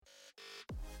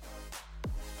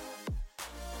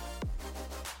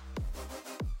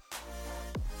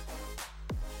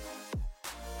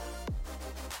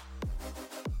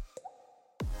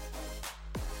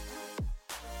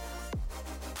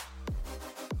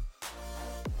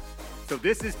So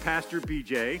this is Pastor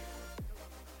BJ.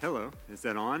 Hello, is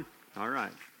that on? All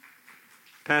right.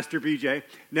 Pastor BJ.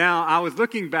 Now, I was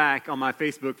looking back on my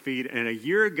Facebook feed, and a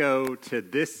year ago to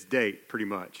this date, pretty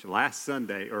much, last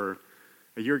Sunday, or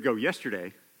a year ago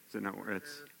yesterday, is it not where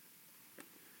it's?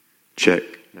 Check.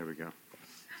 There we go.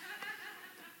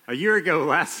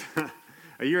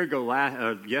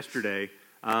 Yesterday,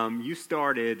 you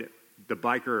started the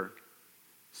biker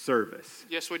service.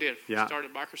 Yes, we did. Yeah. We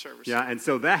started biker service. Yeah, and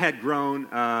so that had grown.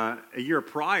 A year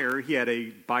prior, he had a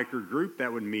biker group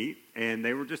that would meet, and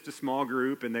they were just a small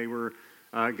group, and they were,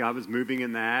 God was moving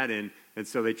in that, and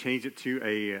so they changed it to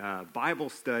a Bible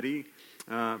study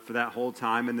for that whole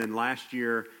time, and then last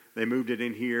year, they moved it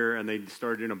in here, and they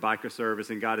started in a biker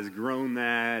service, and God has grown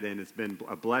that, and it's been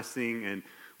a blessing, and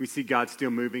we see God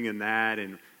still moving in that,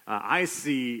 and I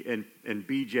see in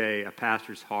BJ a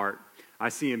pastor's heart. I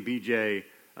see in BJ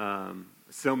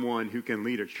someone who can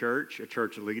lead a church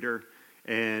leader,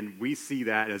 and we see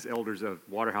that as elders of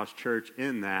Waterhouse Church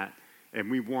in that, and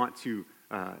we want to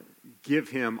give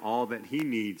him all that he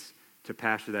needs to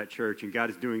pastor that church, and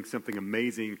God is doing something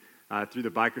amazing through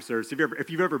the biker service. If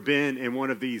you've ever been in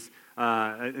one of these,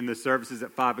 in the services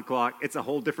at 5 o'clock, it's a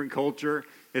whole different culture.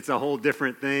 It's a whole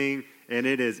different thing, and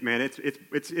it is, man,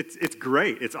 it's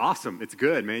great. It's awesome. It's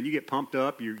good, man. You get pumped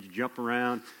up. You jump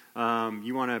around.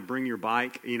 You want to bring your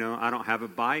bike. You know, I don't have a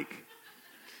bike,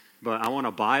 but I want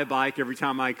to buy a bike every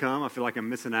time I come. I feel like I'm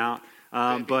missing out.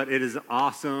 But it is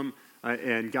awesome,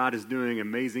 and God is doing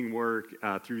amazing work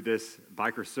through this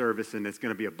biker service, and it's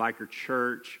going to be a biker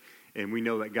church. And we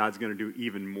know that God's going to do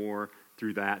even more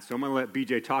through that. So I'm going to let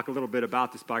BJ talk a little bit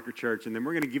about this biker church, and then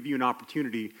we're going to give you an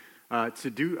opportunity to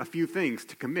do a few things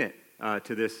to commit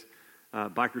to this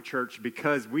biker church,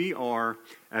 because we are,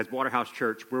 as Waterhouse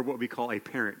Church, we're what we call a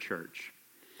parent church,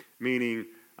 meaning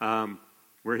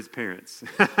we're his parents.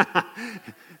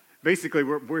 Basically,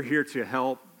 we're here to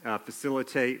help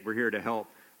facilitate. We're here to help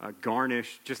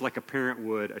garnish, just like a parent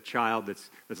would, a child that's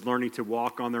learning to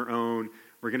walk on their own.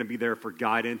 We're going to be there for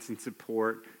guidance and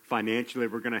support. Financially,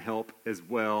 we're going to help as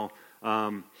well.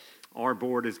 Our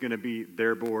board is going to be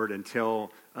their board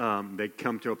until they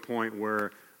come to a point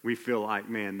where we feel like,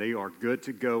 man, they are good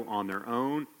to go on their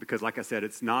own. Because like I said,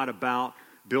 it's not about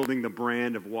building the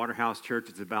brand of Waterhouse Church.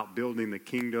 It's about building the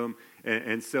kingdom.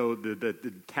 And so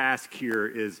the task here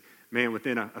is, man,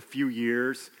 within a few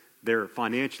years, they're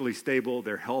financially stable,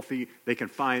 they're healthy, they can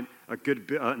find a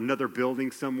good another building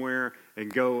somewhere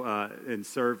and go and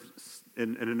serve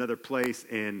in another place,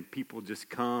 and people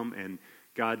just come, and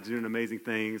God's doing amazing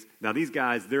things. Now these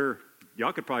guys,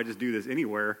 y'all could probably just do this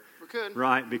anywhere, We could.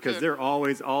 right? Because they're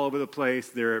always all over the place.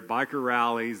 They're at biker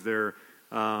rallies. They're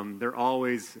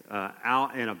always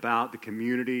out and about the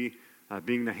community,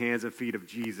 being the hands and feet of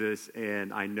Jesus,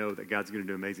 and I know that God's going to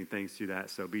do amazing things through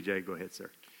that. So BJ, go ahead, sir.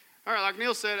 All right, like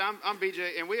Neil said, I'm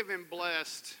BJ, and we have been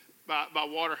blessed by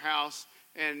Waterhouse,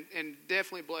 and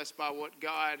definitely blessed by what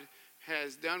God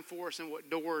has done for us and what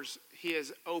doors he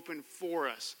has opened for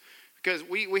us. Because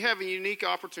we have a unique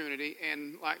opportunity,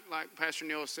 and like Pastor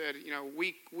Neil said, you know,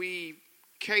 we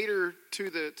cater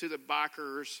to the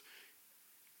bikers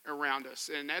around us,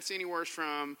 and that's anywhere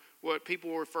from what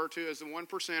people refer to as the one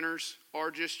percenters or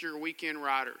just your weekend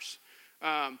riders.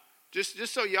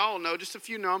 Just so y'all know, just a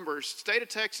few numbers. State of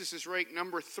Texas is ranked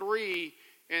number 3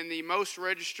 in the most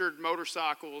registered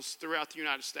motorcycles throughout the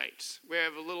United States. We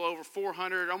have a little over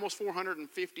 400, almost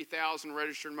 450,000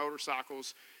 registered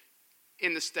motorcycles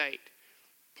in the state.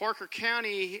 Parker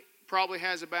County probably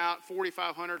has about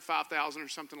 4,500, 5,000 or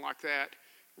something like that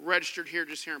registered here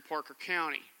in Parker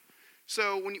County.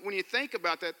 So when you think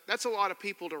about that, that's a lot of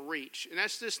people to reach. And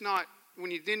that's just not,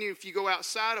 if you go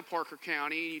outside of Parker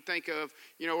County, you think of,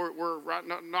 you know, we're right,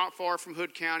 not far from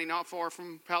Hood County, not far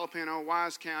from Palapino,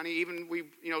 Wise County, even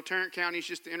Tarrant County is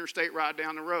just the interstate right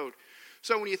down the road.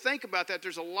 So when you think about that,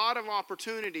 there's a lot of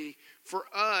opportunity for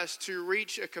us to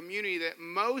reach a community that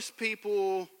most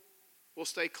people will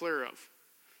stay clear of.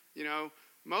 You know,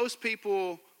 most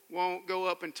people won't go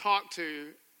up and talk to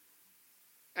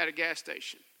at a gas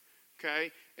station.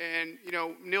 Okay, and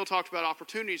Neil talked about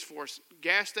opportunities for us.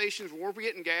 Gas stations, where we're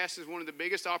getting gas, is one of the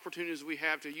biggest opportunities we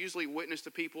have to usually witness to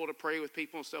people, to pray with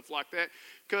people and stuff like that,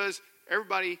 because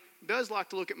everybody does like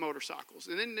to look at motorcycles.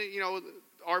 And then,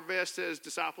 our vest says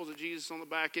Disciples of Jesus on the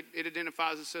back. It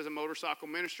identifies us as a motorcycle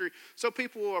ministry. So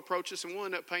people will approach us, and we'll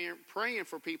end up praying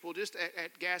for people just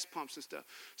at gas pumps and stuff.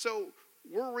 So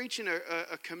we're reaching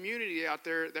a community out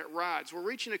there that rides. We're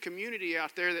reaching a community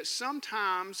out there that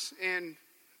sometimes, and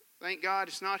thank God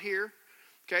it's not here,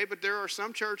 okay? But there are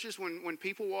some churches when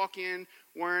people walk in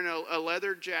wearing a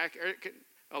leather jacket,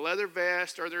 a leather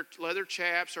vest or their leather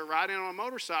chaps or riding on a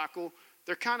motorcycle,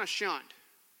 they're kind of shunned.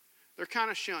 They're kind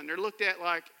of shunned. They're looked at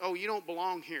like, oh, you don't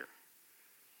belong here.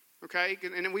 Okay?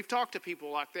 And then we've talked to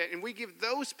people like that. And we give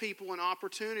those people an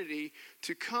opportunity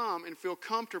to come and feel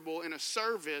comfortable in a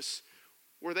service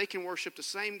where they can worship the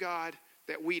same God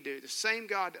that we do, the same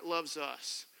God that loves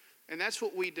us. And that's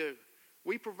what we do.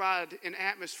 We provide an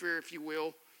atmosphere, if you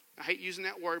will. I hate using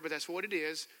that word, but that's what it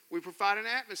is. We provide an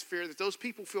atmosphere that those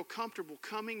people feel comfortable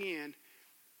coming in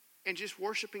and just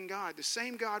worshiping God, the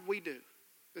same God we do.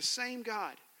 The same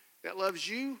God that loves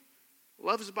you,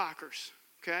 loves bikers,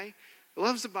 okay?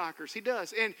 Loves the bikers. He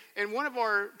does. And one of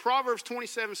our Proverbs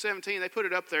 27:17, they put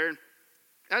it up there.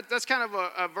 That's kind of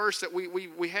a verse that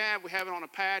we have. We have it on a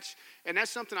patch, and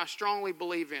that's something I strongly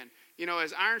believe in. You know,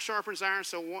 as iron sharpens iron,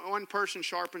 so one person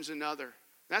sharpens another.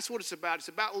 That's what it's about. It's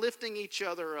about lifting each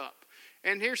other up.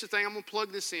 And here's the thing. I'm going to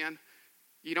plug this in.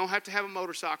 You don't have to have a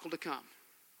motorcycle to come.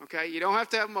 Okay? You don't have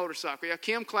to have a motorcycle. Yeah,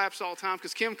 Kim claps all the time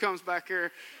because Kim comes back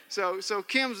here. So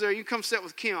Kim's there. You come sit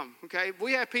with Kim. Okay?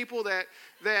 We have people that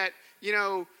you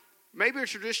know, maybe a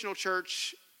traditional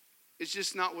church is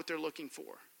just not what they're looking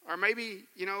for. Or maybe,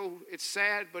 you know, it's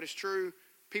sad, but it's true.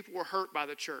 People were hurt by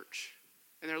the church.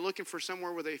 And they're looking for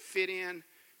somewhere where they fit in.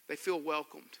 They feel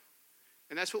welcomed.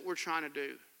 And that's what we're trying to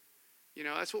do. You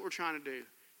know, that's what we're trying to do.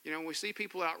 You know, when we see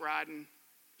people out riding,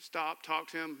 stop, talk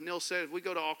to them. Neil said we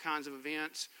go to all kinds of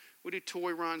events. We do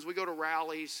toy runs. We go to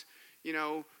rallies. You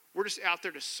know, we're just out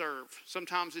there to serve.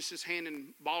 Sometimes it's just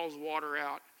handing bottles of water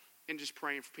out and just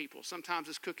praying for people. Sometimes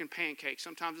it's cooking pancakes.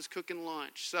 Sometimes it's cooking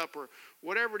lunch, supper,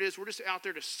 whatever it is. We're just out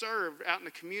there to serve out in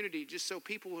the community just so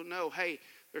people will know, hey,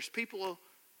 there's people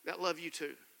that love you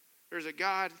too. There's a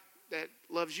God that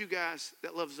loves you guys,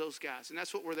 that loves those guys. And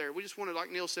that's what we're there. We just want to, like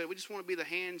Neil said, we just want to be the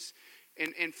hands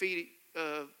and feet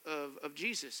of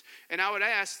Jesus. And I would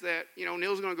ask that, you know,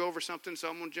 Neil's going to go over something, so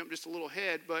I'm going to jump just a little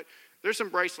ahead. But there's some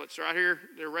bracelets right here.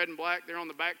 They're red and black. They're on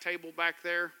the back table back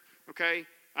there, okay?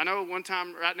 I know one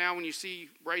time right now when you see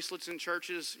bracelets in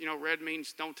churches, you know, red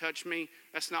means don't touch me.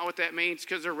 That's not what that means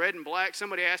because they're red and black.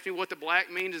 Somebody asked me what the black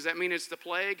means. Does that mean it's the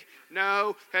plague?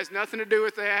 No, has nothing to do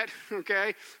with that,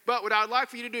 okay? But what I would like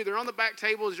for you to do, they're on the back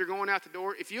table as you're going out the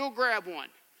door. If you'll grab one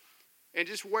and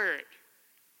just wear it.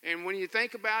 And when you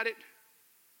think about it,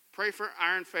 pray for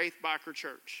Iron Faith Biker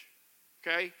Church,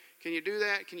 okay? Can you do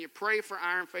that? Can you pray for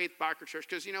Iron Faith Biker Church?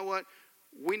 Because you know what?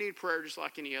 We need prayer just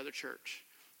like any other church.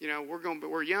 You know,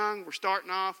 we're young, we're starting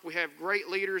off, we have great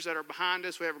leaders that are behind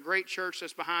us, we have a great church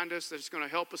that's behind us that's going to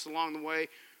help us along the way,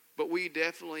 but we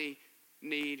definitely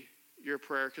need your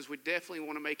prayer because we definitely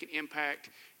want to make an impact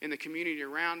in the community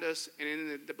around us and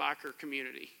in the biker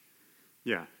community.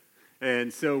 Yeah.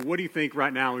 And so what do you think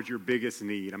right now is your biggest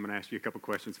need? I'm going to ask you a couple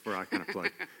questions before I kind of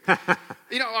plug.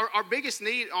 You know, our biggest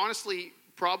need, honestly,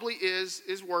 probably is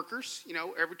workers. You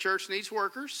know, every church needs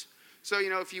workers. So,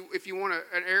 you know, if you want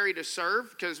an area to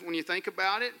serve, because when you think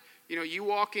about it, you know, you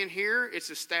walk in here, it's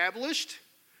established.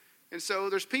 And so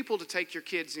there's people to take your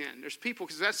kids in. There's people,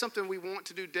 because that's something we want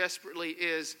to do desperately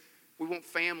is we want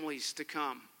families to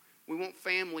come. We want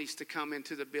families to come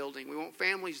into the building. We want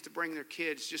families to bring their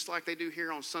kids, just like they do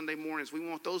here on Sunday mornings. We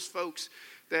want those folks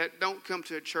that don't come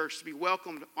to a church to be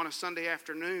welcomed on a Sunday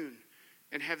afternoon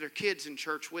and have their kids in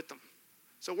church with them.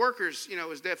 So workers, you know,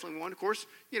 is definitely one. Of course,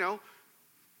 you know,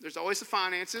 there's always the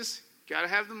finances. Got to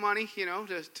have the money, you know,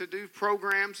 to do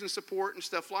programs and support and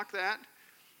stuff like that.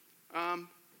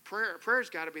 Prayer's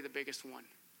got to be the biggest one,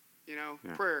 you know,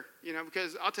 yeah. Prayer, you know,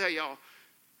 because I'll tell y'all,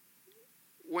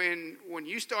 when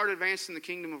you start advancing the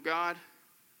kingdom of God,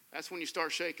 that's when you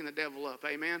start shaking the devil up.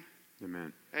 Amen?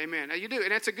 Amen. Amen. Now you do,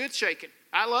 and that's a good shaking.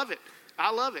 I love it.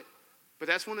 I love it. But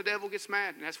that's when the devil gets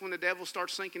mad, and that's when the devil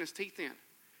starts sinking his teeth in.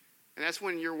 And that's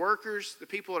when your workers, the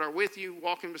people that are with you,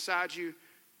 walking beside you,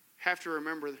 have to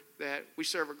remember that we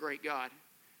serve a great God,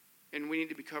 and we need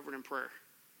to be covered in prayer.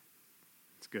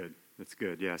 That's good. That's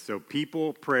good. Yeah. So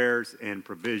people, prayers, and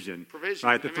provision. Provision.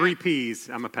 All right. The Amen. 3 P's.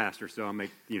 I'm a pastor, so I'll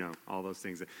make, you know, all those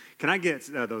things. Can I get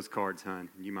those cards, hon?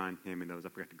 You mind handing me those? I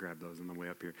forgot to grab those on the way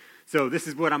up here. So this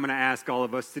is what I'm going to ask all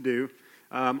of us to do.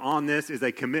 On this is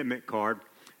a commitment card,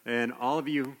 and all of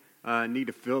you need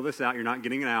to fill this out. You're not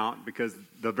getting it out because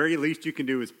the very least you can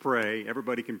do is pray.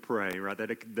 Everybody can pray, right?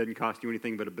 That doesn't cost you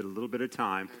anything but a little bit of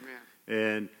time.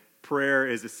 Amen. And prayer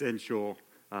is essential.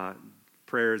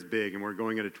 Prayer is big, and we're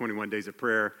going into 21 days of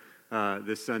prayer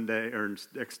this Sunday, or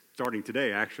starting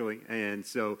today, actually. And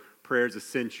so prayer is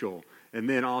essential. And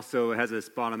then also it has a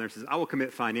spot on there that says, I will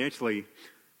commit financially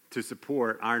to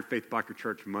support Iron Faith Biker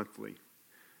Church monthly.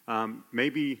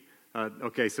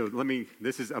 Okay, so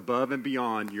this is above and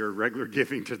beyond your regular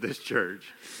giving to this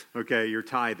church, okay, your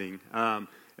tithing.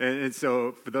 And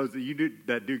so for those that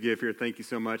that do give here, thank you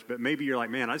so much. But maybe you're like,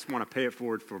 man, I just want to pay it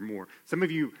forward for more. Some of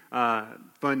you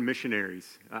fund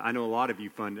missionaries. I know a lot of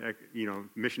you fund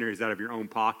missionaries out of your own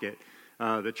pocket.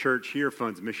 The church here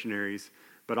funds missionaries,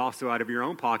 but also out of your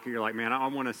own pocket, you're like, man, I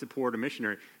want to support a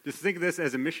missionary. Just think of this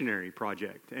as a missionary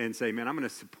project and say, man, I'm going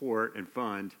to support and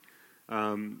fund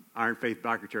Iron Faith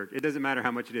Biker Church. It doesn't matter how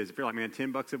much it is. If you're like, man,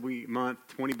 $10 a month,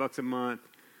 $20 a month,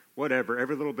 whatever,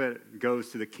 every little bit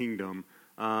goes to the kingdom.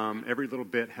 Every little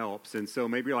bit helps. And so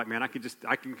maybe you're like, man, I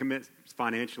can commit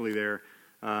financially there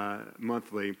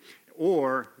monthly.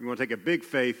 Or you want to take a big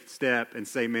faith step and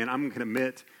say, man, I'm going to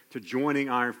commit to joining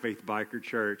Iron Faith Biker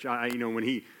Church.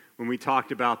 When we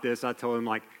talked about this, I told him,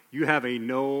 like, you have a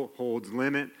no holds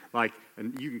limit. Like,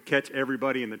 and you can catch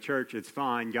everybody in the church. It's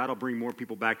fine. God will bring more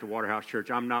people back to Waterhouse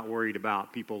Church. I'm not worried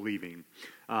about people leaving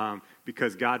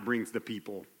because God brings the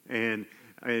people. And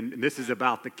this is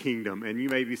about the kingdom. And you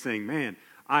may be saying, man,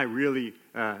 I really,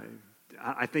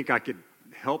 I think I could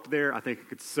help there. I think I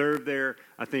could serve there.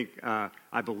 I think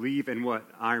I believe in what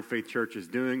Iron Faith Church is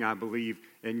doing. I believe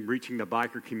in reaching the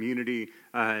biker community,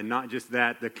 and not just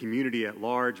that, the community at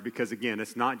large, because, again,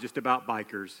 it's not just about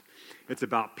bikers. It's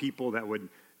about people that would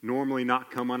normally not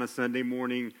come on a Sunday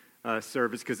morning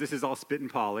service, because this is all spit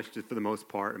and polished for the most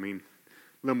part. I mean,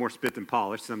 a little more spit than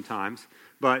polish sometimes.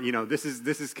 But, this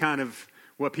is kind of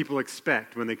what people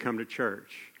expect when they come to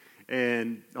church.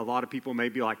 And a lot of people may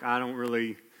be like, I don't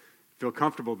really feel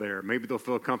comfortable there. Maybe they'll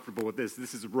feel comfortable with this.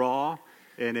 This is raw,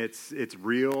 and it's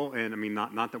real. And I mean,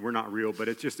 not that we're not real, but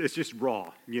it's just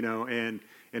raw, and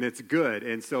it's good.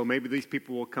 And so maybe these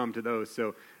people will come to those.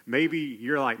 So maybe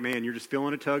you're like, man, you're just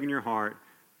feeling a tug in your heart.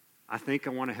 I think I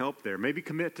want to help there. Maybe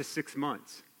commit to 6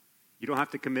 months. You don't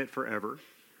have to commit forever.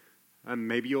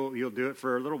 Maybe you'll do it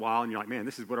for a little while, and you're like, man,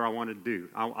 this is what I want to do.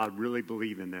 I really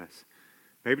believe in this.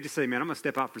 Maybe just say, man, I'm going to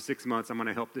step out for 6 months. I'm going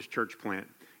to help this church plant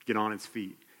get on its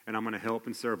feet, and I'm going to help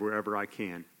and serve wherever I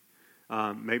can.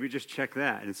 Maybe just check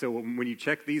that. And so when you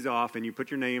check these off and you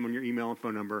put your name and your email and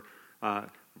phone number,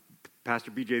 Pastor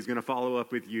BJ is going to follow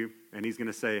up with you, and he's going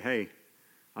to say, hey,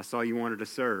 I saw you wanted to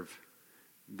serve.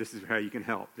 This is how you can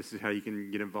help. This is how you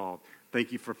can get involved.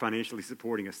 Thank you for financially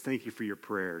supporting us. Thank you for your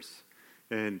prayers.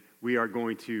 And we are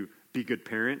going to be good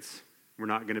parents. We're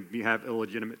not going to have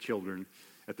illegitimate children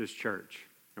at this church,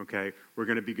 okay? We're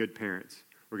going to be good parents.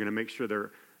 We're going to make sure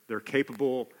they're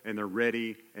capable and they're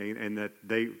ready and that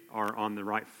they are on the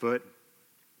right foot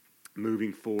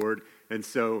moving forward. And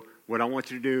so what I want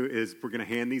you to do is we're going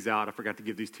to hand these out. I forgot to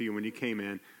give these to you when you came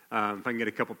in. If I can get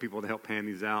a couple people to help hand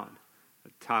these out.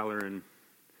 Tyler and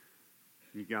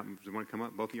you got them. Do you want to come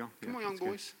up, both of y'all? Come on, young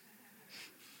boys.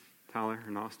 Tyler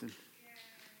and Austin.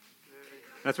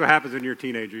 That's what happens when you're a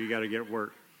teenager. You got to get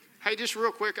work. Hey, just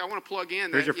real quick, I want to plug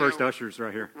in. Here's your first ushers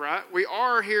right here. Right. We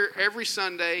are here every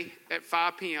Sunday at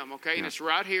 5 p.m., okay? Yeah. And it's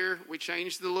right here. We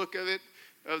changed the look of it,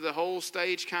 of the whole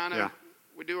stage kind of. Yeah.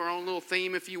 We do our own little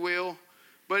theme, if you will.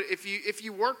 But if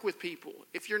you work with people,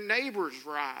 if your neighbors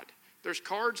ride, there's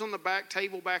cards on the back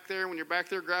table back there. When you're back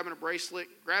there grabbing a bracelet,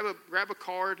 grab a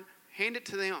card, hand it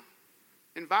to them.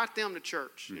 Invite them to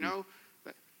church, you know?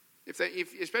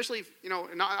 Especially if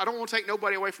I don't want to take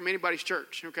nobody away from anybody's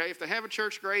church, okay? If they have a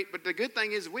church, great. But the good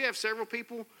thing is we have several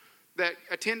people that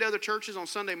attend other churches on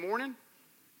Sunday morning.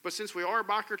 But since we are a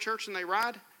biker church and they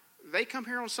ride, they come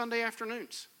here on Sunday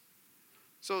afternoons.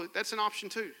 So that's an option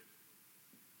too.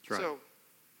 That's right.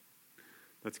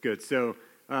 That's good. So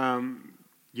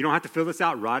you don't have to fill this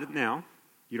out right now.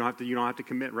 You don't have to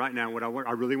commit right now.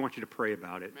 I really want you to pray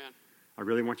about it. Amen. I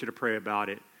really want you to pray about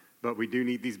it. But we do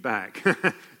need these back.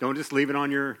 Don't just leave it on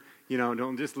your,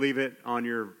 don't just leave it on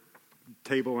your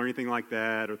table or anything like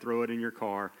that, or throw it in your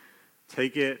car.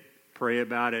 Take it, pray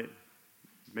about it.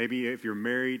 Maybe if you're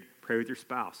married, pray with your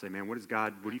spouse. Say, man, what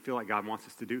do you feel like God wants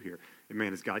us to do here? And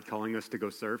man, is God calling us to go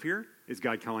serve here? Is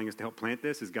God calling us to help plant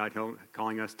this? Is God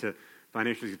calling us to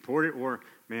financially support it? Or,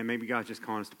 man, maybe God's just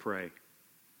calling us to pray.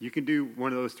 You can do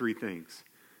one of those three things,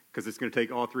 because it's going to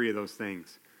take all three of those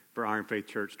things for Iron Faith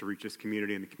Church to reach this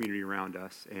community and the community around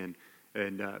us. And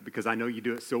because I know you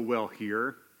do it so well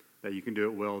here, that you can do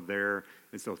it well there.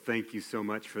 And so thank you so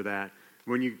much for that.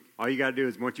 All you got to do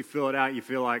is once you fill it out, you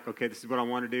feel like, okay, this is what I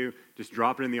want to do, just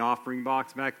drop it in the offering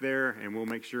box back there, and we'll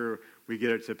make sure we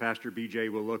get it to Pastor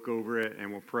BJ. We'll look over it, and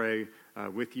we'll pray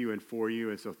with you and for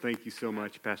you. And so thank you so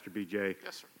much, Pastor BJ.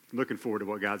 Yes, sir. Looking forward to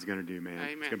what God's going to do, man.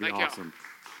 Amen. It's going to be awesome.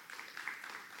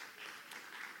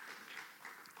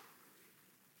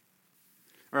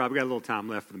 All right, we got a little time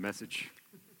left for the message.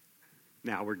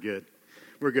 Now we're good.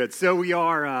 We're good. So we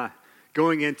are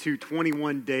going into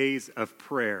 21 days of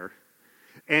prayer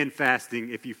and fasting,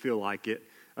 if you feel like it.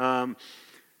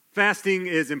 Fasting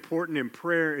is important and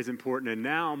prayer is important. And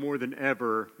now more than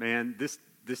ever, man, this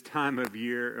time of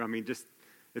year,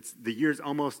 the year's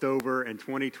almost over, and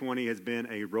 2020 has been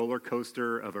a roller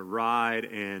coaster of a ride,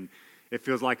 and it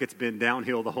feels like it's been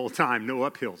downhill the whole time, no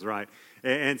uphills, right?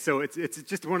 And so it's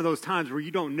just one of those times where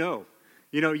you don't know.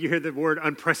 You hear the word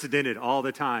unprecedented all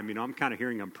the time. I'm kind of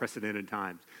hearing unprecedented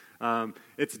times.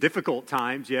 It's difficult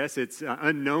times, yes. It's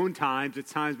unknown times.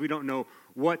 It's times we don't know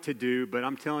what to do. But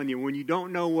I'm telling you, when you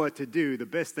don't know what to do, the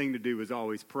best thing to do is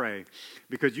always pray,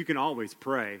 because you can always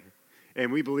pray. And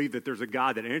we believe that there's a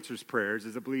God that answers prayers.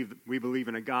 We believe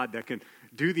in a God that can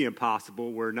do the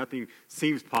impossible where nothing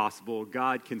seems possible.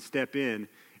 God can step in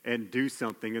and do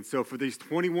something. And so for these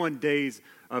 21 days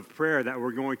of prayer that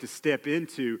we're going to step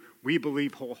into, we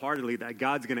believe wholeheartedly that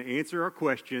God's going to answer our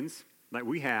questions like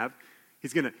we have.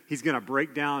 He's going to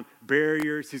break down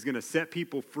barriers. He's going to set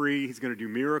people free. He's going to do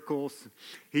miracles.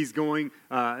 He's going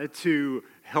to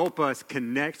help us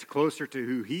connect closer to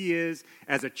who He is.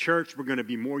 As a church, we're going to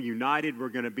be more united. We're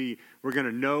going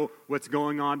to know what's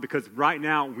going on, because right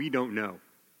now we don't know.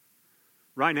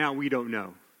 Right now we don't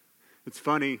know. It's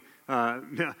funny. All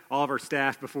of our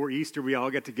staff before Easter, we all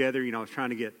get together. I was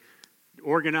trying to get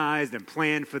organized and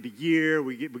planned for the year.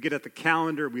 We get at the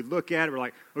calendar, we look at it, we're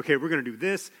like, okay, we're going to do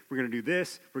this, we're going to do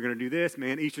this, we're going to do this.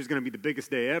 Man, Easter's going to be the biggest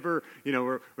day ever.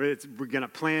 We're going to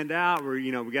plan out.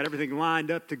 We got everything lined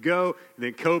up to go. And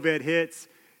then COVID hits.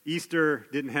 Easter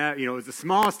didn't have, it was the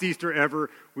smallest Easter ever.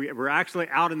 We're actually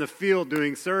out in the field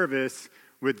doing service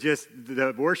with just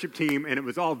the worship team, and it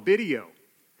was all video.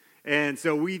 And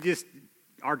so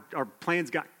our plans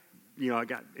got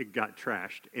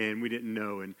trashed, and we didn't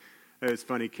know. And it was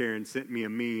funny, Karen sent me a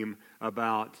meme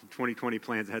about 2020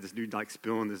 plans. It had this dude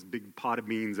spilling this big pot of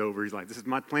beans over. He's like, this is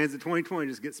my plans in 2020,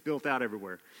 just get spilt out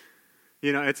everywhere.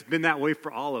 It's been that way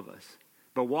for all of us.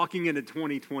 But walking into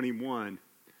 2021,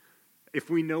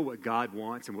 if we know what God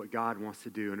wants and what God wants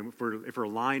to do, and if we're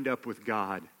lined up with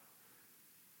God,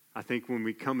 I think when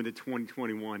we come into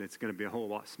 2021, it's going to be a whole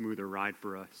lot smoother ride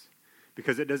for us.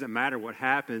 Because it doesn't matter what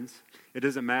happens. It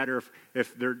doesn't matter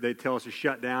if they tell us to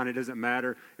shut down. It doesn't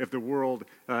matter if the world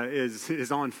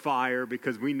is on fire,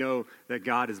 because we know that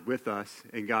God is with us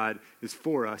and God is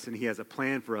for us and He has a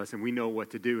plan for us and we know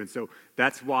what to do. And so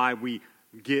that's why we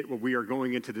are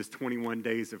going into this 21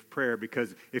 days of prayer,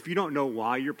 because if you don't know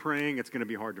why you're praying, it's going to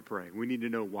be hard to pray. We need to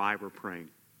know why we're praying.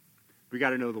 We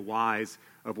got to know the whys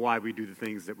of why we do the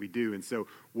things that we do. And so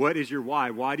what is your why?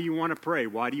 Why do you want to pray?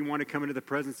 Why do you want to come into the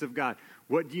presence of God?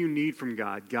 What do you need from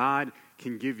God? God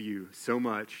can give you so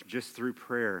much just through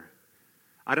prayer.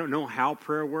 I don't know how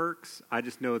prayer works. I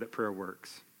just know that prayer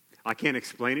works. I can't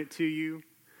explain it to you.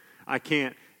 I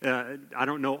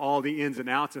don't know all the ins and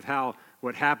outs of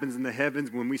what happens in the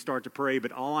heavens when we start to pray,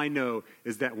 but all I know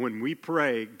is that when we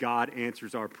pray, God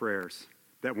answers our prayers.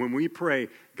 That when we pray,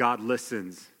 God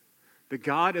listens. The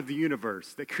God of the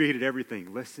universe that created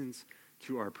everything listens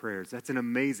to our prayers. That's an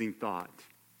amazing thought.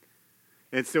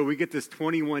 And so we get this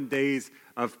 21 days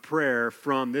of prayer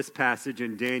from this passage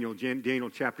in Daniel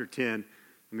chapter 10.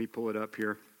 Let me pull it up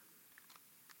here.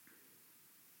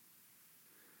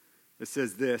 It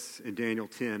says this in Daniel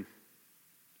 10.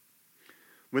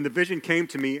 When the vision came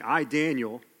to me, I,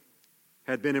 Daniel,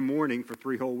 had been in mourning for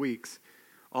 3 whole weeks.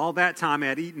 All that time I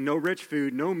had eaten no rich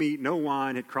food, no meat, no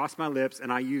wine had crossed my lips,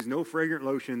 and I used no fragrant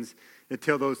lotions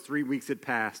until those 3 weeks had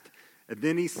passed. And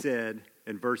then he said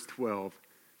in verse 12,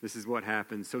 this is what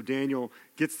happens. So Daniel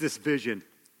gets this vision,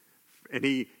 and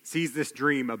he sees this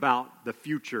dream about the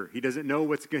future. He doesn't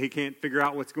know he can't figure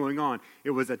out what's going on.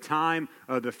 It was a time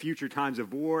of the future times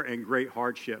of war and great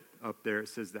hardship up there, it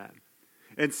says that.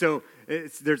 And so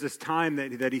there's this time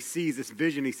that he sees this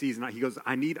vision he sees, and he goes,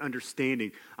 I need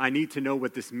understanding. I need to know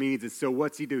what this means. And so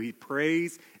what's he do? He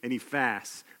prays and he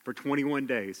fasts for 21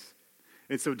 days.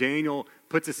 And so Daniel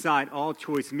puts aside all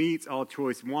choice meats, all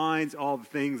choice wines, all the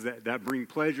things that bring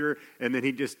pleasure, and then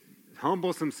he just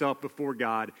humbles himself before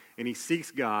God, and he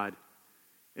seeks God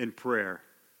in prayer,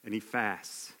 and he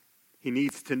fasts. He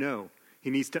needs to know. He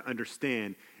needs to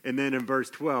understand. And then in verse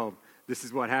 12, this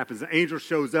is what happens. The angel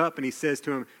shows up and he says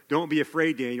to him, don't be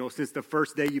afraid, Daniel. Since the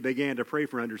first day you began to pray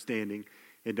for understanding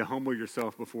and to humble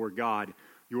yourself before God,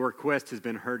 your request has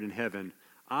been heard in heaven.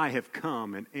 I have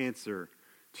come in answer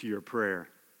to your prayer.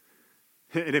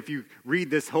 And if you read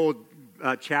this whole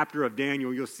chapter of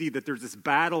Daniel, you'll see that there's this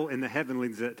battle in the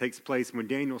heavenlies that takes place when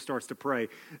Daniel starts to pray.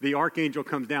 The archangel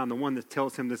comes down, the one that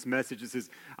tells him this message. It says,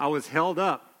 I was held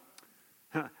up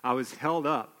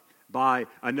by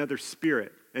another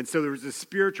spirit. And so there was a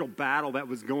spiritual battle that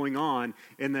was going on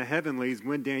in the heavenlies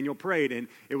when Daniel prayed. And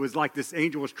it was like this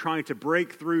angel was trying to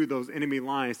break through those enemy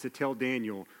lines to tell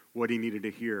Daniel what he needed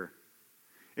to hear.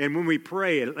 And when we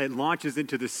pray, it launches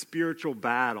into the spiritual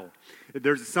battle.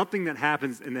 There's something that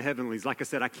happens in the heavenlies. Like I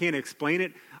said, I can't explain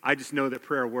it. I just know that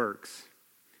prayer works.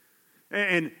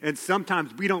 And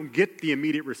sometimes we don't get the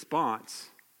immediate response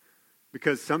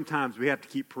because sometimes we have to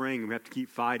keep praying. We have to keep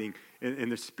fighting. In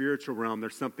the spiritual realm,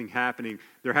 there's something happening.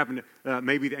 They're having to,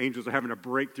 maybe the angels are having to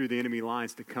break through the enemy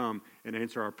lines to come and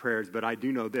answer our prayers. But I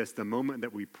do know this, the moment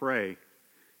that we pray,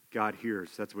 God hears.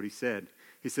 That's what he said.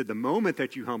 He said, the moment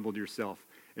that you humbled yourself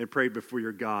and prayed before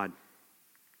your God,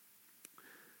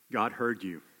 God heard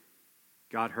you.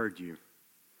 God heard you.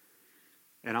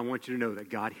 And I want you to know that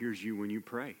God hears you when you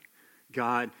pray.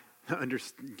 God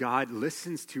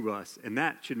listens to us, and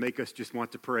that should make us just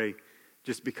want to pray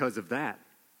just because of that.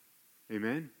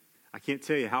 Amen? I can't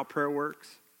tell you how prayer works,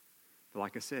 but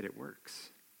like I said, it works.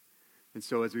 And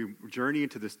so as we journey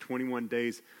into this 21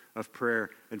 days of prayer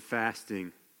and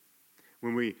fasting,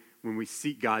 when we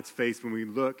seek God's face, when we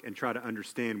look and try to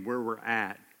understand where we're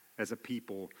at as a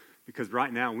people, because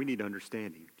right now we need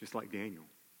understanding, just like Daniel.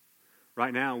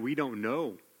 Right now we don't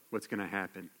know what's going to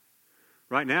happen.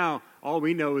 Right now, all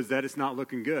we know is that it's not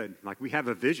looking good. Like we have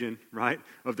a vision, right,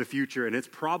 of the future, and it's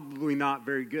probably not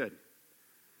very good.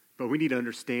 But we need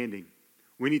understanding.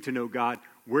 We need to know, God,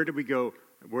 where do we go?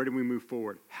 Where do we move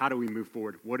forward? How do we move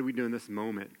forward? What do we do in this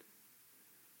moment?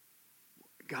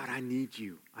 God, I need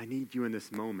you. I need you in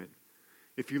this moment.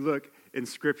 If you look in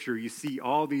Scripture, you see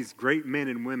all these great men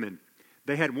and women.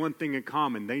 They had one thing in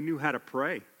common. They knew how to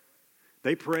pray.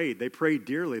 They prayed. They prayed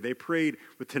dearly. They prayed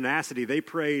with tenacity. They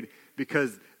prayed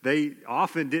because they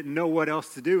often didn't know what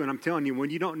else to do. And I'm telling you,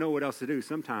 when you don't know what else to do,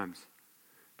 sometimes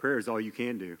prayer is all you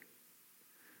can do.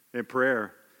 And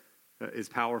prayer is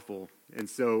powerful. And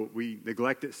so we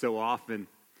neglect it so often,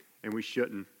 and we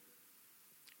shouldn't.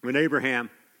 When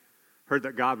Abraham heard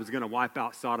that God was going to wipe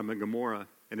out Sodom and Gomorrah,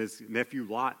 and his nephew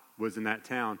Lot was in that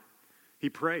town, he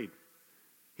prayed.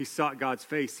 He sought God's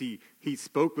face. He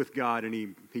spoke with God, and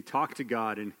he talked to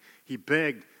God, and he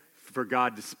begged for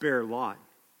God to spare Lot.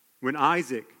 When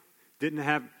Isaac didn't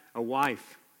have a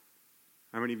wife,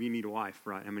 how many of you need a wife,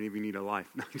 right? How many of you need a life?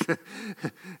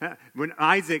 When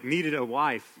Isaac needed a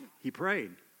wife, he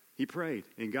prayed. He prayed,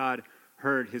 and God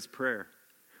heard his prayer.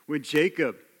 When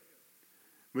Jacob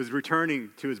was returning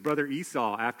to his brother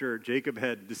Esau after Jacob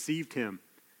had deceived him,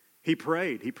 he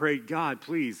prayed. He prayed, God,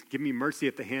 please give me mercy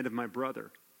at the hand of my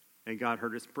brother. And God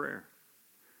heard his prayer.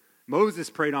 Moses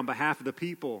prayed on behalf of the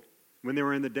people when they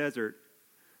were in the desert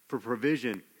for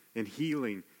provision and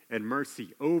healing and mercy.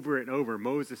 Over and over,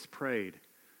 Moses prayed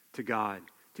to God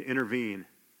to intervene,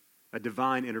 a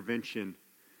divine intervention.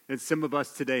 And some of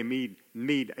us today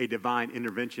need a divine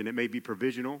intervention. It may be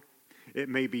provisional. It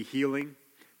may be healing.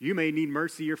 You may need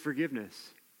mercy or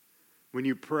forgiveness. When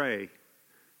you pray,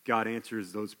 God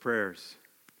answers those prayers.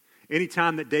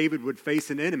 Anytime that David would face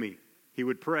an enemy, he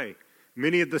would pray.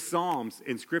 Many of the Psalms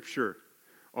in Scripture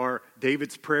are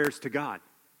David's prayers to God.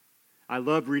 I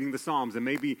love reading the Psalms, and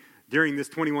maybe during this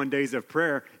 21 days of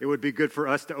prayer, it would be good for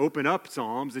us to open up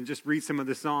Psalms and just read some of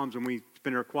the Psalms when we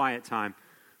spend our quiet time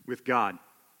with God.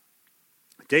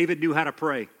 David knew how to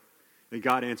pray, and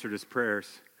God answered his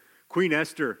prayers. Queen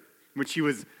Esther, when she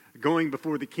was going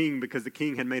before the king because the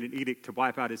king had made an edict to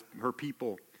wipe out her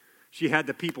people, she had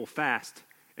the people fast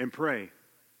and pray.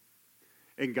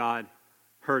 And God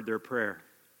heard their prayer.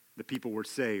 The people were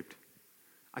saved.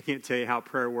 I can't tell you how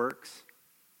prayer works.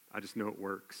 I just know it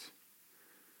works.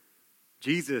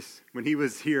 Jesus, when he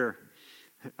was here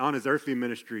on his earthly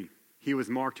ministry, he was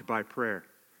marked by prayer.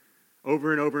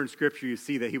 Over and over in Scripture, you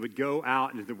see that he would go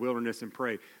out into the wilderness and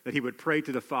pray, that he would pray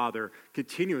to the Father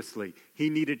continuously.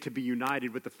 He needed to be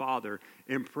united with the Father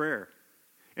in prayer.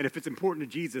 And if it's important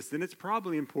to Jesus, then it's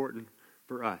probably important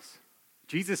for us.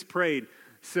 Jesus prayed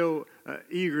so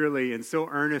eagerly and so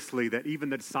earnestly that even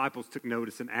the disciples took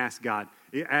notice and asked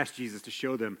Jesus to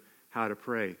show them how to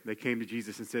pray. They came to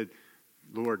Jesus and said,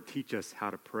 Lord, teach us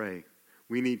how to pray.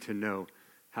 We need to know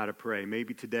how to pray.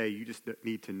 Maybe today you just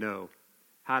need to know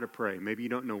how to pray. Maybe you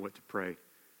don't know what to pray.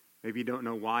 Maybe you don't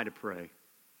know why to pray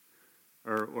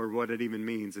or what it even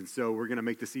means. And so we're going to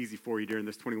make this easy for you during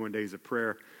this 21 days of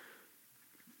prayer.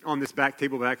 On this back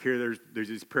table back here, there's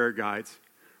these prayer guides.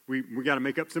 We got to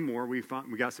make up some more. We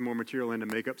got some more material in to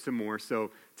make up some more.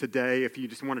 So today, if you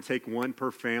just want to take one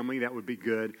per family, that would be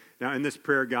good. Now, in this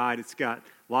prayer guide, it's got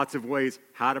lots of ways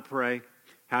how to pray,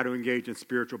 how to engage in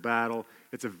spiritual battle.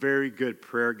 It's a very good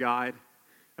prayer guide.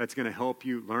 That's going to help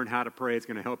you learn how to pray. It's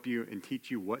going to help you and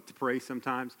teach you what to pray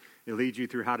sometimes. It leads you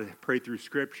through how to pray through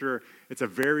Scripture. It's a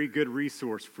very good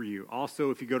resource for you.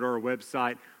 Also, if you go to our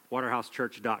website,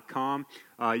 waterhousechurch.com,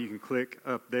 you can click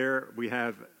up there. We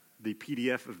have the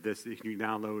PDF of this that you can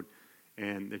download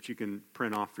and that you can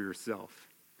print off for yourself.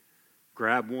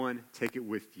 Grab one, take it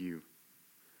with you.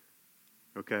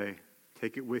 Okay?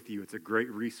 Take it with you. It's a great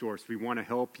resource. We want to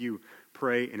help you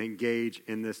pray and engage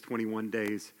in this 21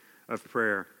 days of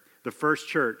prayer. The first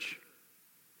church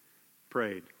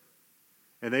prayed.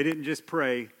 And they didn't just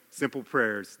pray simple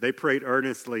prayers. They prayed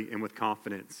earnestly and with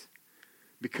confidence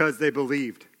because they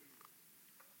believed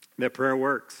that prayer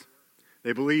works.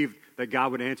 They believed that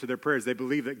God would answer their prayers. They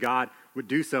believed that God would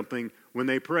do something when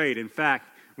they prayed. In fact,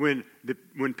 when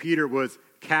Peter was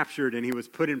captured and he was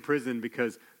put in prison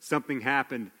because something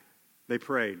happened, they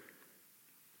prayed.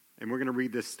 And we're going to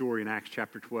read this story in Acts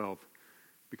chapter 12.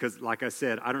 Because, like I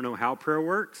said, I don't know how prayer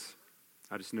works.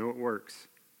 I just know it works.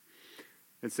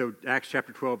 And so Acts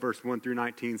chapter 12, verse 1 through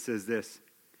 19 says this.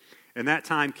 In that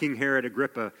time, King Herod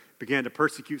Agrippa began to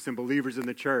persecute some believers in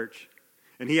the church.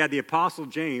 And he had the apostle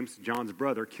James, John's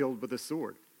brother, killed with a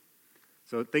sword.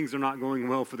 So things are not going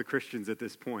well for the Christians at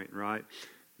this point, right?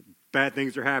 Bad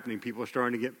things are happening. People are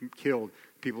starting to get killed.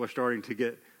 People are starting to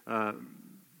get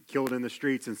killed in the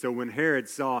streets. And so when Herod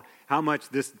saw how much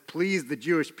this pleased the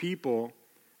Jewish people,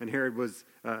 and Herod was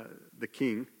the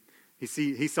king,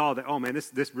 he saw that, oh man,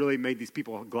 this really made these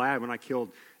people glad when I killed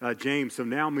James. So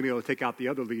now I'm going to be able to take out the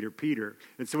other leader, Peter.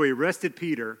 And so he arrested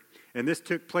Peter, and this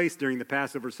took place during the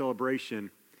Passover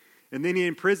celebration. And then he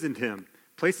imprisoned him,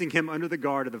 placing him under the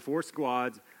guard of the 4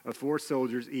 squads of 4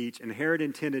 soldiers each. And Herod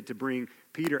intended to bring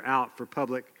Peter out for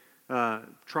public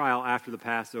trial after the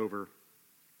Passover.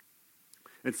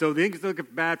 And so things look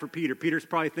bad for Peter. Peter's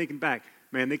probably thinking back,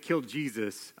 man, they killed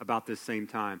Jesus about this same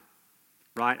time,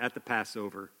 right at the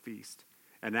Passover feast.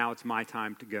 And now it's my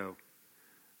time to go.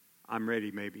 I'm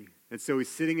ready, maybe. And so he's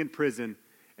sitting in prison,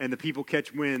 and the people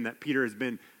catch wind that Peter has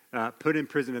been put in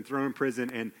prison and thrown in prison,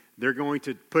 and they're going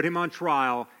to put him on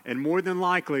trial, and more than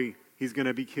likely, he's going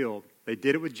to be killed. They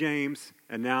did it with James,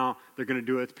 and now they're going to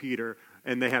do it with Peter,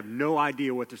 and they have no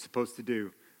idea what they're supposed to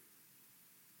do.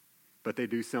 But they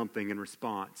do something in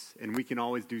response, and we can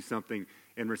always do something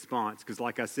in response, because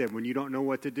like I said, when you don't know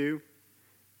what to do,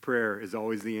 prayer is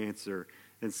always the answer.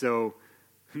 And so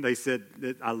they said,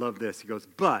 I love this. He goes,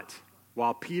 but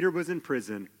while Peter was in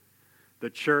prison, the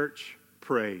church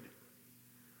prayed.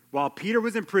 While Peter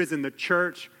was in prison, the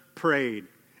church prayed.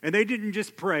 And they didn't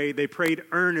just pray, they prayed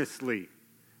earnestly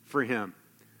for him.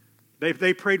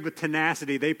 They prayed with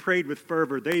tenacity. They prayed with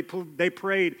fervor. They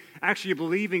prayed actually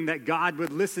believing that God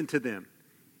would listen to them.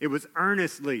 It was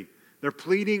earnestly. They're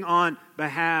pleading on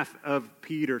behalf of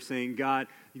Peter, saying, God,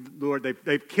 Lord,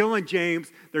 they've killed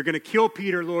James. They're going to kill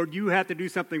Peter. Lord, you have to do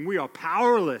something. We are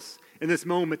powerless in this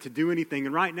moment to do anything.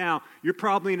 And right now, you're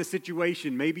probably in a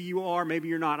situation, maybe you are, maybe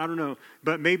you're not, I don't know,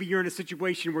 but maybe you're in a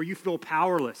situation where you feel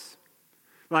powerless.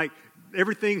 Like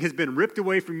everything has been ripped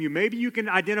away from you. Maybe you can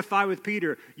identify with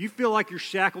Peter. You feel like you're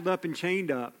shackled up and chained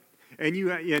up, and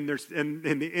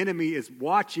the enemy is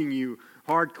watching you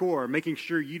hardcore, making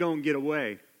sure you don't get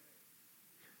away.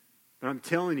 But I'm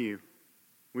telling you,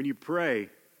 when you pray,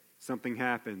 something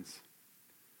happens.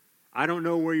 I don't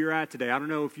know where you're at today. I don't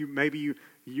know if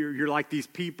you're like these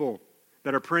people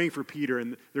that are praying for Peter,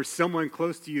 and there's someone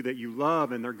close to you that you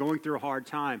love, and they're going through a hard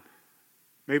time.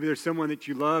 Maybe there's someone that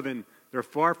you love, and they're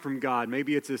far from God.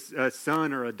 Maybe it's a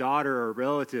son or a daughter or a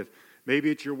relative.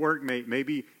 Maybe it's your workmate.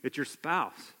 Maybe it's your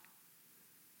spouse.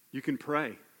 You can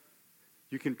pray.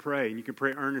 You can pray, and you can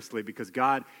pray earnestly because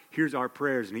God hears our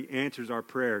prayers, and he answers our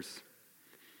prayers.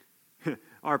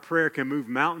 Our prayer can move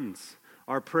mountains.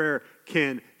 Our prayer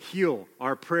can heal.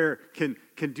 Our prayer can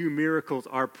do miracles.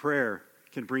 Our prayer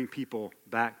can bring people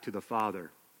back to the Father.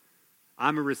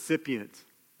 I'm a recipient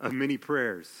of many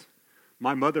prayers.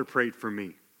 My mother prayed for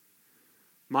me.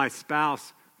 My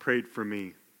spouse prayed for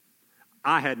me.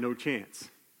 I had no chance.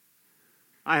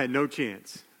 I had no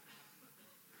chance.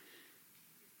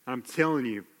 I'm telling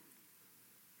you,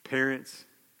 parents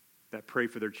that pray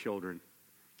for their children,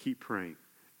 keep praying.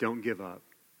 Don't give up.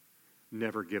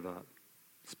 Never give up.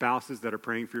 Spouses that are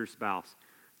praying for your spouse,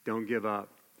 don't give up.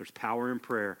 There's power in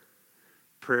prayer.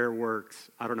 Prayer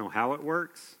works. I don't know how it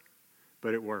works,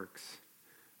 but it works.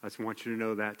 I just want you to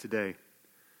know that today.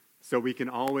 So we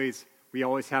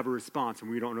always have a response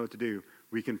when we don't know what to do.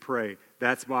 We can pray.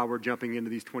 That's why we're jumping into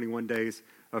these 21 days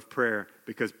of prayer,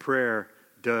 because prayer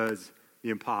does the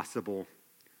impossible.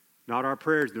 Not our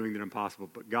prayers doing the impossible,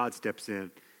 but God steps in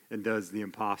and does the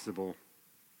impossible.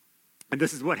 And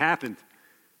this is what happened.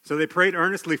 So they prayed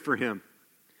earnestly for him.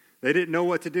 They didn't know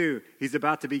what to do. He's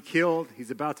about to be killed.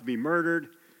 He's about to be murdered.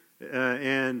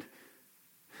 And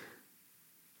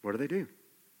what do?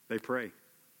 They pray.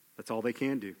 That's all they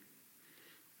can do.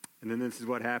 And then this is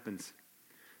what happens.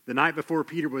 The night before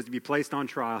Peter was to be placed on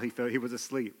trial, he was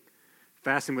asleep,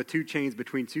 fastened with 2 chains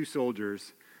between 2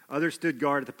 soldiers. Others stood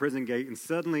guard at the prison gate, and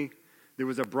suddenly there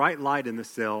was a bright light in the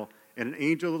cell, and an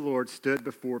angel of the Lord stood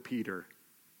before Peter.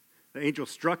 The angel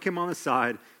struck him on the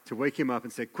side to wake him up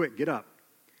and said, "Quick, get up."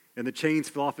 And the chains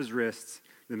fell off his wrists.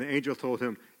 Then the angel told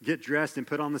him, "Get dressed and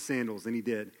put on the sandals." And he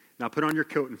did. "Now put on your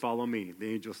coat and follow me,"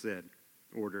 the angel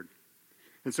ordered.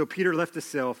 And so Peter left the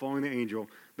cell following the angel,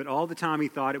 but all the time he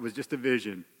thought it was just a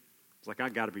vision. It's like, I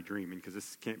got to be dreaming because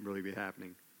this can't really be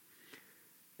happening.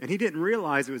 And he didn't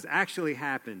realize it was actually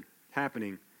happening.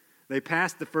 They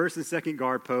passed the first and second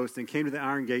guard posts and came to the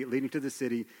iron gate leading to the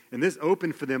city, and this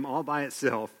opened for them all by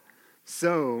itself.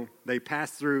 So they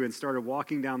passed through and started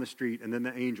walking down the street, and then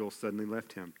the angel suddenly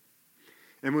left him.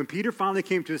 And when Peter finally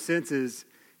came to his senses,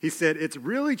 he said, "It's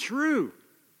really true.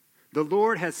 The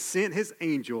Lord has sent his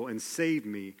angel and saved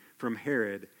me from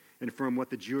Herod and from what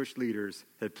the Jewish leaders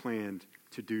had planned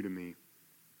to do to me."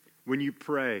 When you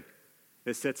pray,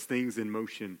 it sets things in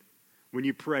motion. When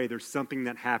you pray, there's something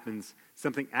that happens,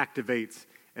 something activates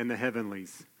in the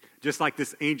heavenlies. Just like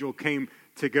this angel came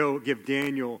to go give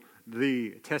Daniel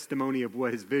the testimony of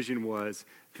what his vision was,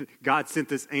 God sent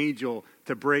this angel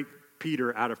to break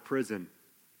Peter out of prison,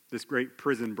 this great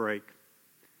prison break.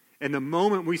 And the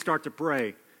moment we start to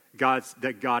pray, God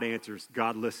answers,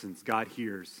 God listens, God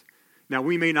hears. Now,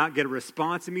 we may not get a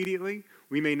response immediately.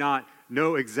 We may not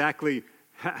know exactly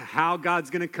how God's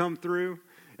going to come through.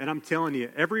 And I'm telling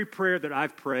you, every prayer that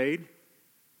I've prayed,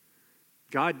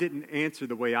 God didn't answer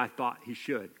the way I thought he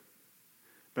should.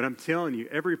 But I'm telling you,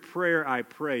 every prayer I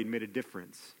prayed made a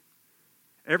difference.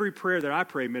 Every prayer that I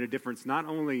prayed made a difference, not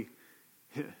only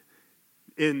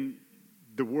in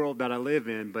the world that I live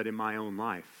in, but in my own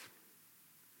life.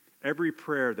 Every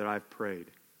prayer that I've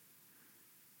prayed,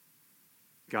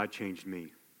 God changed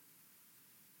me.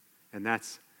 And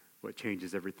that's what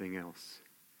changes everything else.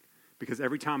 Because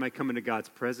every time I come into God's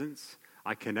presence,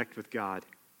 I connect with God.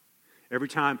 Every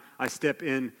time I step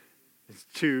in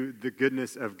to the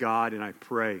goodness of God and I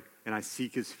pray and I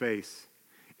seek his face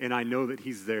and I know that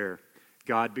he's there,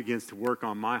 God begins to work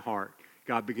on my heart.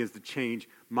 God begins to change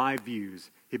my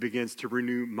views. He begins to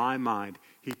renew my mind.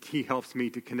 He helps me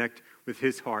to connect with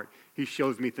his heart. He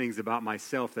shows me things about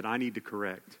myself that I need to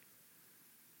correct.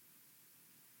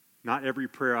 Not every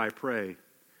prayer I pray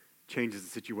changes the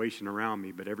situation around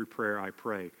me, but every prayer I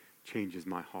pray changes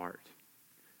my heart.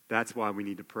 That's why we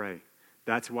need to pray.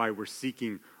 That's why we're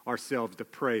seeking ourselves to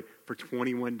pray for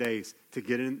 21 days, to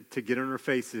get on our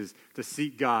faces, to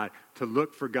seek God, to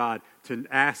look for God, to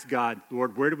ask God,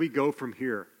 Lord, where do we go from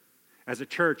here? As a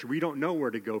church, we don't know where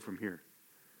to go from here.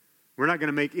 We're not going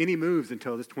to make any moves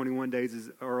until this 21 days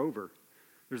are over.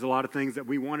 There's a lot of things that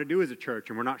we want to do as a church,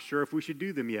 and we're not sure if we should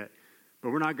do them yet.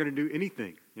 But we're not going to do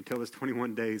anything until this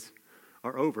 21 days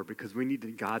are over because we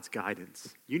need God's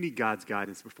guidance. You need God's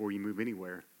guidance before you move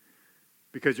anywhere.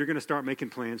 Because you're going to start making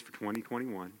plans for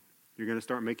 2021. You're going to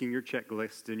start making your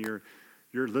checklist and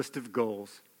your list of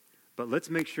goals. But let's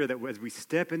make sure that as we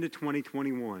step into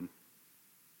 2021,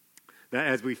 that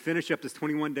as we finish up this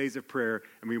 21 days of prayer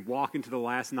and we walk into the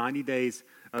last 90 days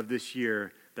of this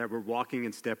year, that we're walking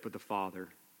in step with the Father.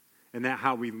 And that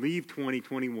how we leave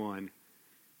 2021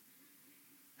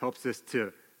 helps us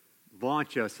to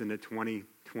launch us into 2020.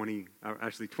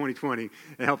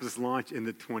 It helps us launch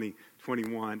into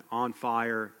 2021 on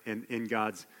fire and in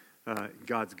God's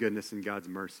goodness and God's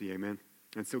mercy. Amen.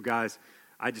 And so, guys,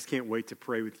 I just can't wait to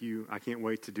pray with you. I can't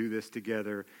wait to do this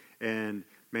together. And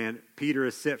man, Peter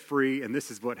is set free, and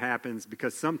this is what happens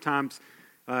because sometimes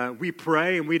we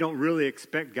pray and we don't really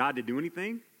expect God to do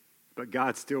anything, but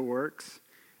God still works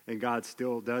and God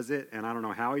still does it. And I don't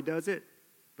know how he does it,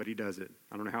 but he does it.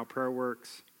 I don't know how prayer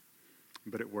works,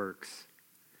 but it works.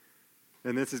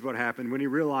 And this is what happened. When he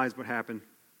realized what happened,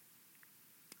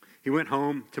 he went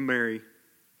home to Mary,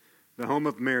 the home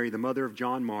of Mary, the mother of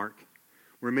John Mark,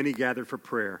 where many gathered for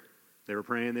prayer. They were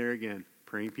praying there again,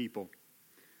 praying people.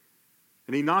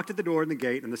 And he knocked at the door in the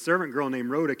gate, and the servant girl named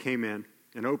Rhoda came in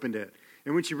and opened it.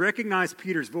 And when she recognized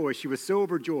Peter's voice, she was so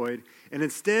overjoyed, and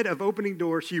instead of opening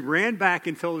doors, she ran back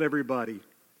and told everybody.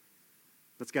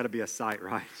 That's got to be a sight,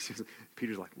 right?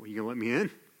 Peter's like, well, you going to let me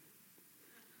in?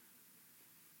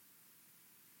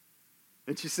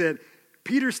 And she said,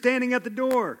 Peter's standing at the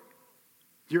door.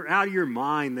 You're out of your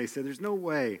mind, they said. There's no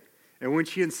way. And when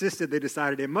she insisted, they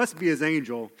decided it must be his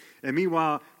angel. And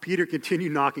meanwhile, Peter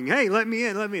continued knocking. Hey, let me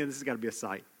in, let me in. This has got to be a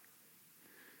sight.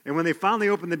 And when they finally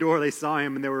opened the door, they saw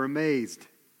him and they were amazed.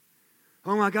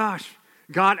 Oh my gosh,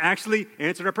 God actually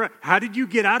answered our prayer. How did you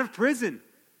get out of prison?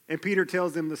 And Peter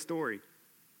tells them the story.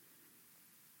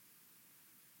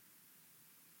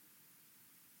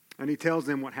 And he tells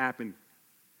them what happened.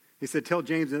 He said, tell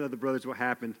James and other brothers what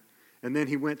happened. And then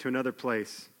he went to another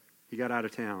place. He got out of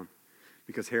town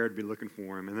because Herod would be looking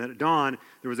for him. And then at dawn,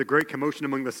 there was a great commotion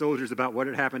among the soldiers about what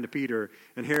had happened to Peter.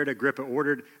 And Herod Agrippa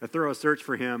ordered a thorough search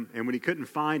for him. And when he couldn't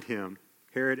find him,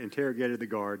 Herod interrogated the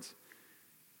guards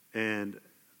and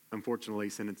unfortunately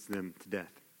sentenced them to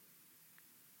death.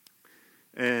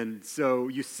 And so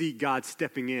you see God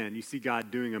stepping in. You see God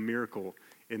doing a miracle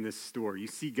in this story. You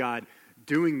see God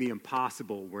doing the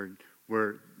impossible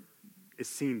where it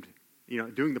seemed,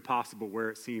 doing the possible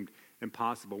where it seemed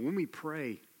impossible. When we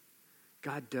pray,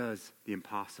 God does the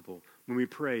impossible. When we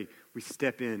pray, we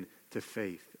step in to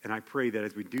faith. And I pray that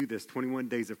as we do this 21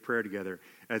 days of prayer together,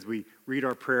 as we read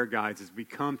our prayer guides, as we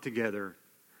come together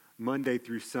Monday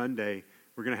through Sunday,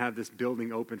 we're going to have this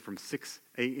building open from 6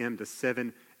 a.m. to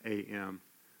 7 a.m.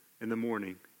 in the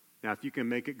morning. Now, if you can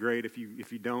make it, great. If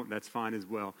you don't, that's fine as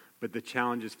well. But the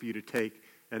challenge is for you to take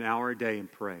an hour a day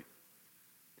and pray.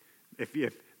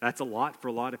 If that's a lot for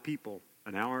a lot of people,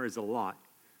 an hour is a lot.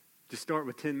 Just start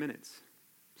with 10 minutes.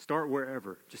 Start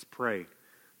wherever. Just pray.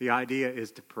 The idea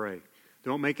is to pray.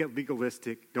 Don't make it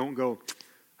legalistic. Don't go,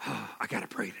 I got to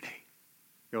pray today.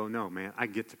 Go, no, man, I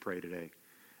get to pray today.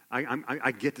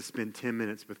 I get to spend 10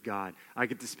 minutes with God. I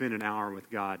get to spend an hour with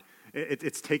God.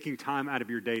 It's taking time out of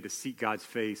your day to seek God's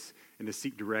face and to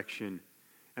seek direction.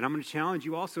 And I'm going to challenge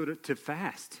you also to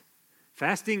fast.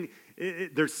 Fasting,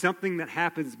 there's something that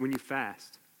happens when you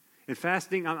fast. And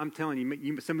fasting, I'm telling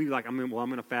you, some of you are like, I'm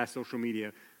going to fast social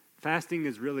media. Fasting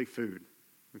is really food,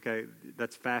 okay?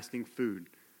 That's fasting food.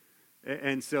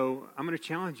 And so I'm going to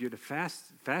challenge you to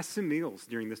fast some meals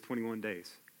during this 21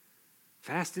 days.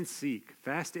 Fast and seek.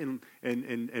 Fast and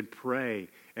pray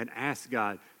and ask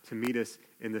God to meet us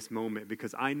in this moment.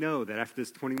 Because I know that after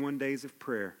this 21 days of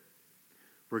prayer,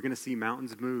 we're going to see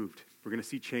mountains moved. We're going to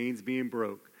see chains being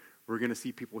broke. We're going to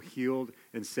see people healed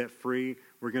and set free.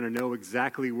 We're going to know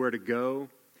exactly where to go.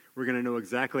 We're going to know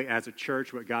exactly as a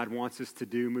church what God wants us to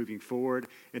do moving forward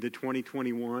into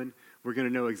 2021. We're going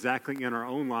to know exactly in our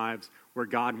own lives where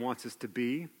God wants us to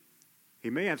be.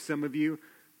 He may have some of you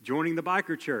joining the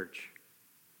biker church,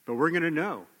 but we're going to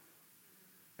know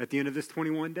at the end of this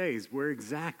 21 days where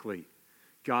exactly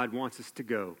God wants us to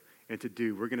go and to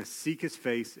do. We're going to seek his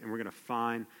face and we're going to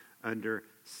find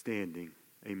understanding.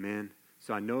 Amen.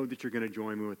 So I know that you're going to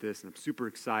join me with this, and I'm super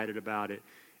excited about it.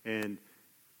 And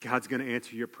God's going to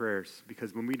answer your prayers,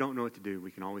 because when we don't know what to do,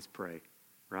 we can always pray,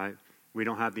 right? We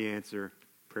don't have the answer.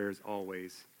 Prayer is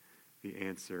always the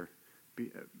answer.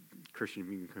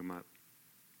 Christian, you can come up.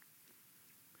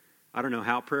 I don't know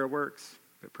how prayer works,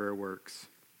 but prayer works.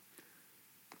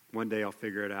 One day I'll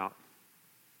figure it out.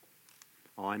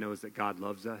 All I know is that God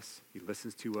loves us. He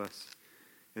listens to us.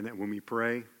 And that when we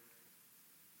pray,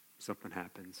 something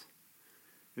happens.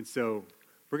 And so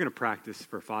we're going to practice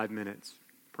for 5 minutes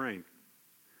praying.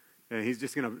 And he's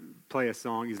just going to play a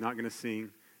song. He's not going to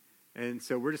sing. And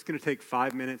so we're just going to take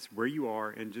 5 minutes where you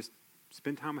are and just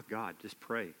spend time with God. Just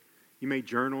pray. You may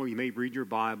journal. You may read your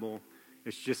Bible.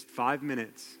 It's just 5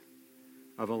 minutes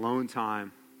of alone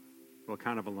time. Well,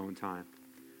 kind of alone time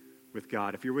with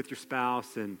God. If you're with your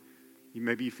spouse and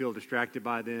maybe you feel distracted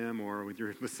by them, or with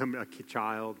a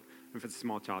child. If it's a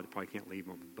small child, you probably can't leave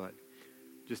them. But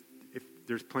just if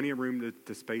there's plenty of room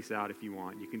to space out if you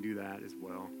want, you can do that as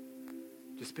well.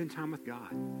 Just spend time with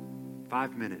God.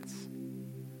 5 minutes.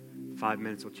 5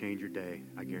 minutes will change your day,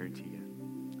 I guarantee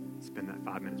you. Spend that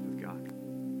 5 minutes with God.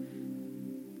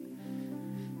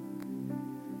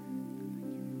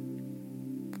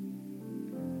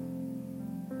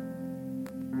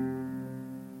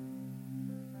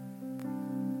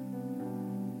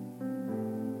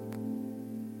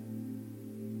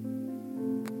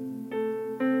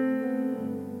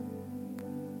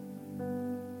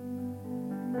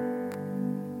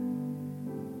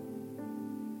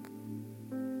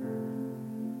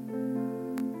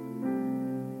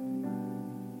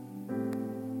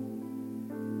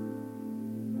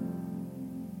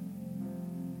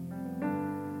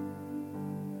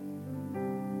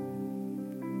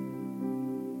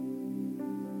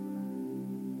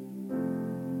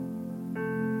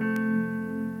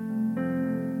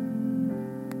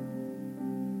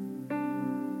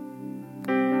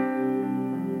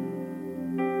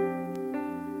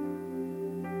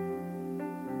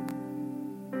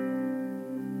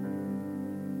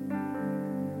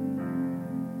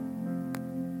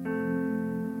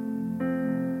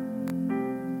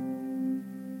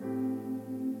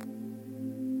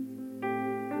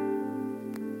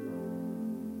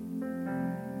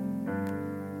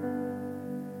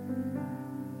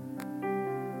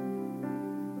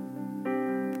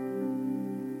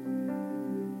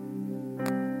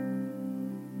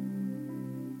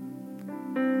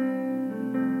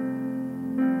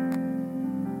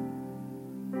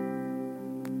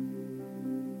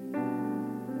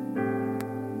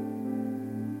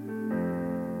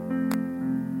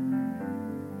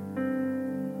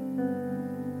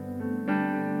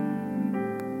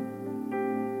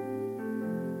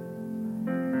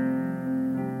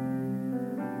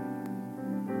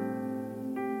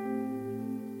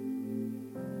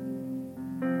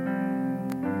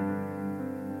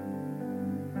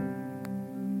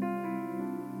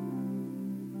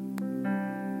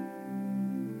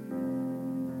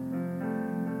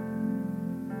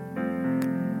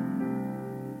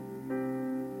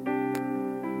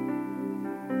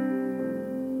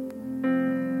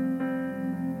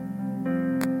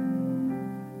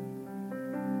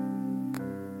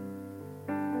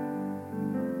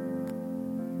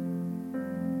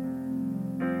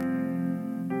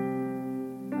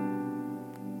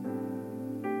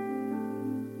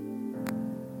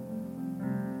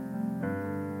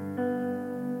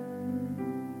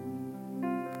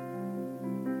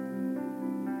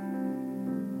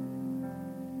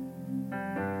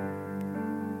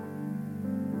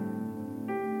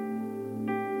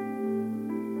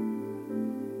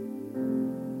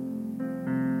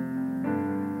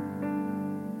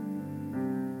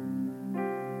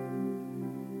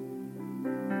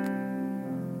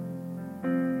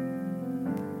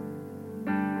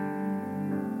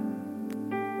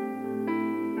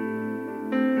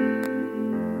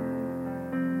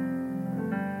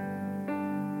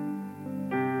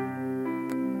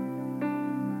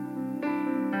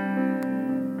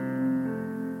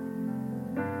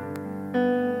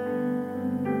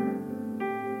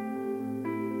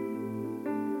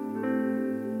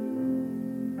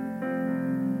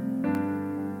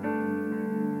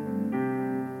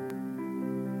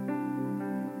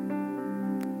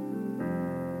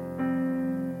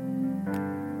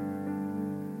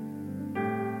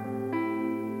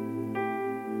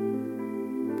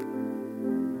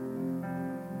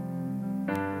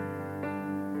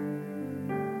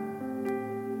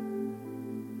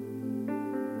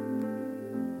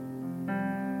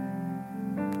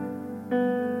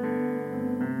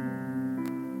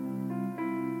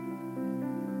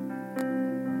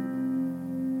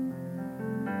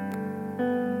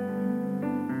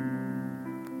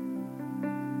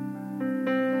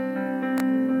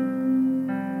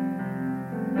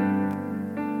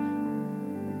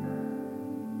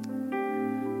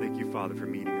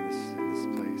 meeting in this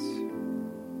place.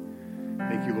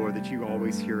 Thank you, Lord, that you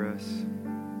always hear us.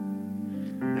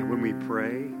 And when we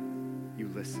pray, you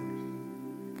listen.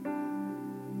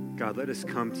 God, let us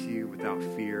come to you without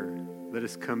fear. Let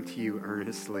us come to you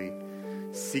earnestly,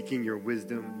 seeking your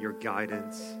wisdom, your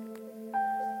guidance.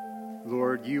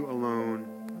 Lord, you alone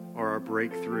are our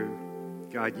breakthrough.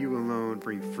 God, you alone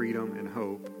bring freedom and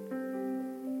hope.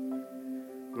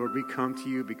 Lord, we come to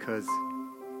you because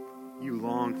you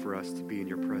long for us to be in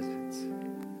your presence.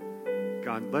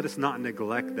 God, let us not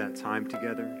neglect that time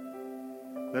together.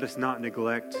 Let us not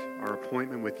neglect our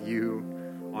appointment with you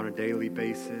on a daily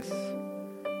basis.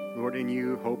 Lord, in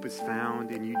you hope is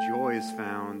found, in you joy is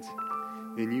found,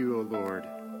 in you, O Lord,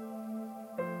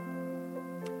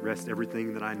 rest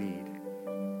everything that I need.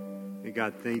 And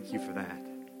God, thank you for that.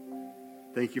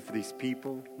 Thank you for these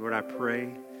people. Lord, I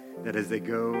pray that as they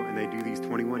go and they do these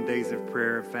 21 days of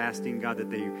prayer, fasting, God, that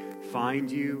they find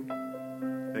you,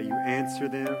 that you answer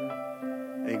them,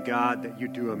 and God, that you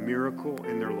do a miracle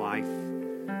in their life,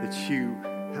 that you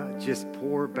just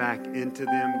pour back into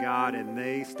them, God, and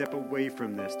they step away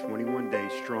from this 21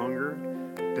 days stronger,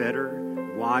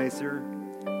 better, wiser,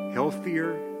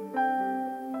 healthier,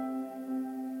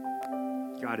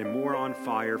 God, and more on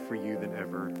fire for you than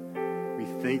ever. We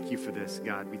thank you for this,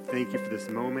 God. We thank you for this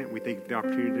moment. We thank you for the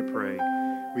opportunity to pray.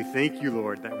 We thank you,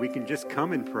 Lord, that we can just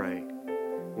come and pray.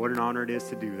 What an honor it is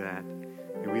to do that.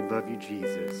 And we love you,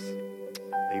 Jesus.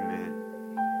 Amen.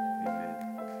 Amen.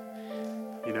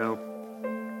 You know,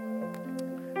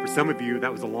 for some of you,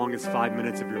 that was the longest 5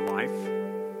 minutes of your life.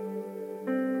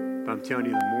 But I'm telling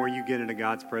you, the more you get into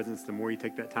God's presence, the more you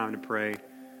take that time to pray,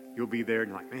 you'll be there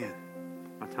and you're like, man,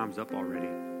 my time's up already.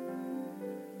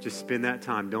 Just spend that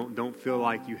time. Don't feel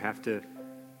like you have to,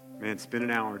 man, spend an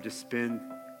hour. Just spend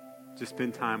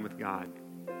time with God.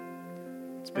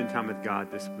 Spend time with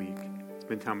God this week.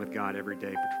 Spend time with God every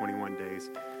day for 21 days.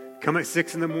 Come at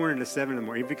 6 in the morning to 7 in the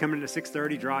morning. If you come in at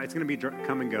 6:30, it's going to be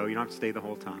come and go. You don't have to stay the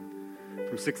whole time.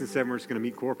 From 6 and 7, we're just going to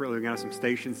meet corporately. We're going to have some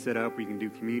stations set up where you can do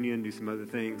communion, do some other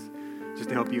things, just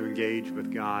to help you engage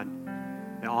with God.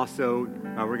 And also,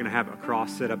 we're going to have a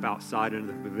cross set up outside in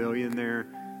the pavilion there.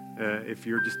 If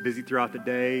you're just busy throughout the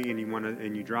day and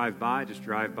you drive by, just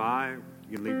drive by.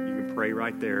 You can pray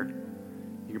right there.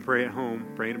 You can pray at home,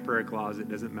 pray in a prayer closet,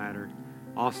 doesn't matter.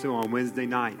 Also on Wednesday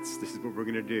nights, this is what we're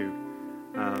going to do.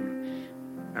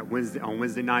 On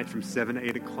Wednesday night from 7 to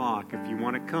 8 o'clock, if you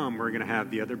want to come, we're going to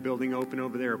have the other building open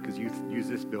over there because you use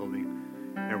this building.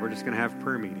 And we're just going to have a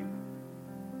prayer meeting.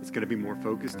 It's going to be more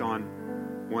focused on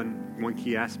one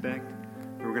key aspect.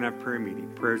 We're going to have a prayer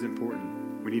meeting. Prayer is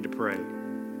important. We need to pray.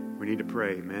 We need to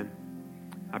pray, man.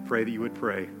 I pray that you would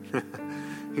pray.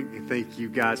 Thank you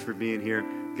guys for being here.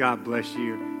 God bless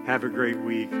you. Have a great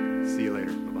week. See you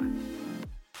later. Bye-bye.